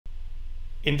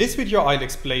In this video, I'll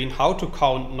explain how to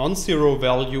count non-zero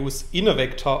values in a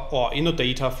vector or in a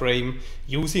data frame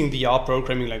using the R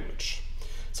programming language.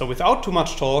 So without too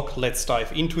much talk, let's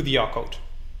dive into the R code.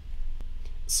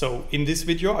 So in this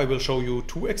video, I will show you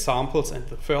two examples, and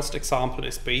the first example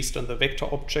is based on the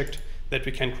vector object that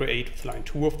we can create with line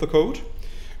 2 of the code.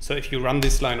 So if you run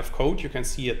this line of code, you can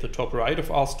see at the top right of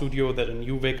RStudio that a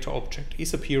new vector object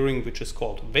is appearing, which is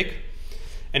called vec.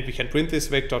 And we can print this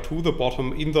vector to the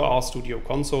bottom in the RStudio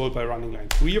console by running line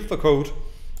 3 of the code.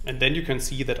 And then you can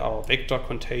see that our vector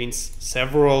contains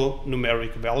several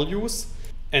numeric values,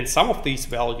 and some of these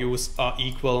values are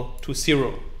equal to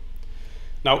 0.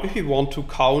 Now, if we want to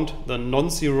count the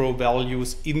non-zero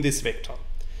values in this vector,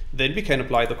 then we can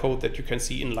apply the code that you can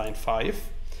see in line 5.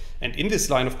 And in this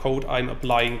line of code, I'm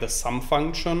applying the sum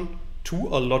function to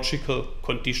a logical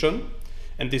condition.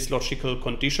 And this logical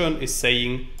condition is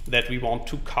saying that we want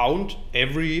to count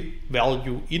every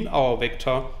value in our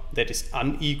vector that is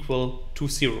unequal to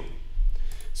 0.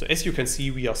 So as you can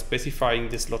see, we are specifying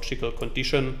this logical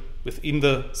condition within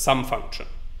the sum function.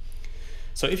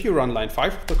 So if you run line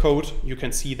 5 of the code, you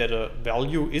can see that a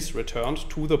value is returned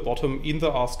to the bottom in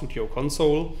the RStudio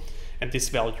console, and this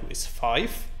value is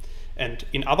 5. And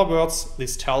in other words,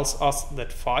 this tells us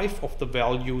that 5 of the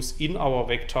values in our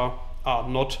vector are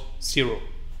not 0.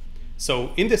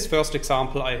 So in this first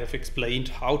example, I have explained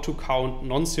how to count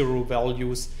non-zero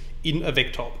values in a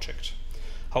vector object.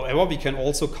 However, we can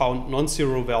also count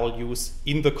non-zero values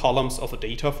in the columns of a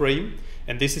data frame,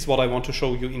 and this is what I want to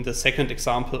show you in the second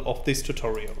example of this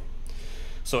tutorial.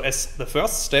 So as the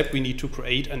first step, we need to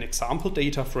create an example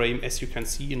data frame, as you can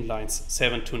see in lines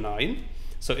 7 to 9.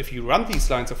 So if you run these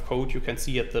lines of code, you can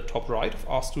see at the top right of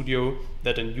RStudio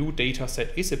that a new data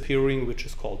set is appearing, which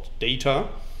is called data.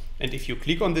 And if you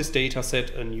click on this data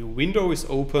set, a new window is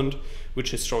opened,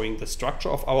 which is showing the structure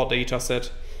of our data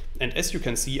set. And as you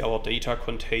can see, our data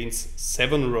contains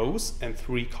 7 rows and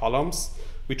 3 columns,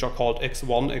 which are called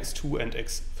x1, x2, and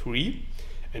x3.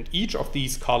 And each of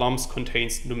these columns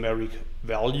contains numeric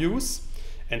values.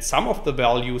 And some of the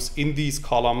values in these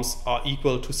columns are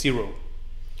equal to 0.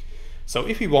 So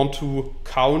if we want to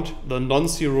count the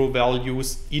non-zero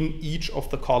values in each of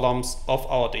the columns of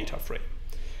our data frame,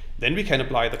 then we can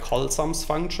apply the colSums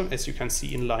function, as you can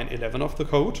see in line 11 of the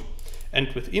code.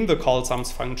 And within the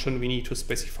colSums function, we need to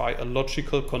specify a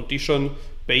logical condition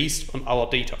based on our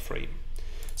data frame.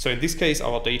 So in this case,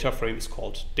 our data frame is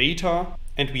called data,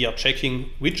 and we are checking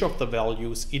which of the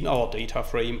values in our data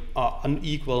frame are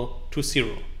unequal to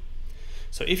 0.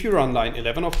 So if you run line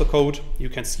 11 of the code, you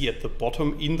can see at the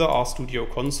bottom in the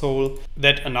RStudio console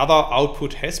that another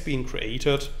output has been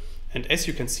created. And as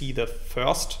you can see, the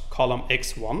first column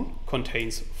x1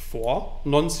 contains 4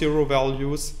 non-zero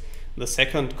values. The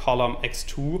second column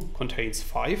x2 contains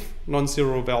 5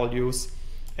 non-zero values.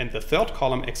 And the third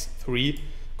column x3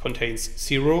 contains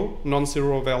 0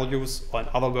 non-zero values, or in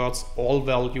other words, all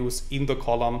values in the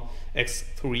column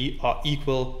x3 are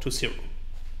equal to 0.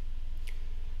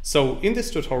 So in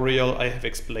this tutorial, I have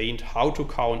explained how to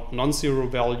count non-zero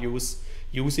values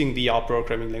using the R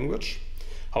programming language.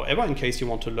 However, in case you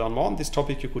want to learn more on this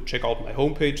topic, you could check out my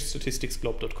homepage,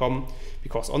 statisticsglobe.com,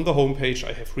 because on the homepage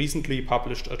I have recently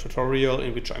published a tutorial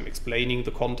in which I'm explaining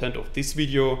the content of this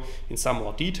video in some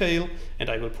more detail,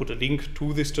 and I will put a link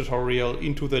to this tutorial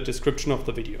into the description of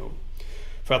the video.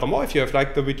 Furthermore, if you have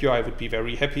liked the video, I would be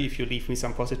very happy if you leave me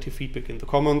some positive feedback in the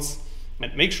comments,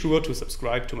 and make sure to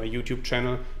subscribe to my YouTube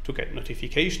channel to get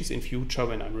notifications in future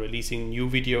when I'm releasing new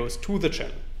videos to the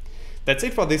channel. That's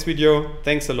it for this video.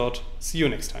 Thanks a lot. See you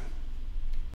next time.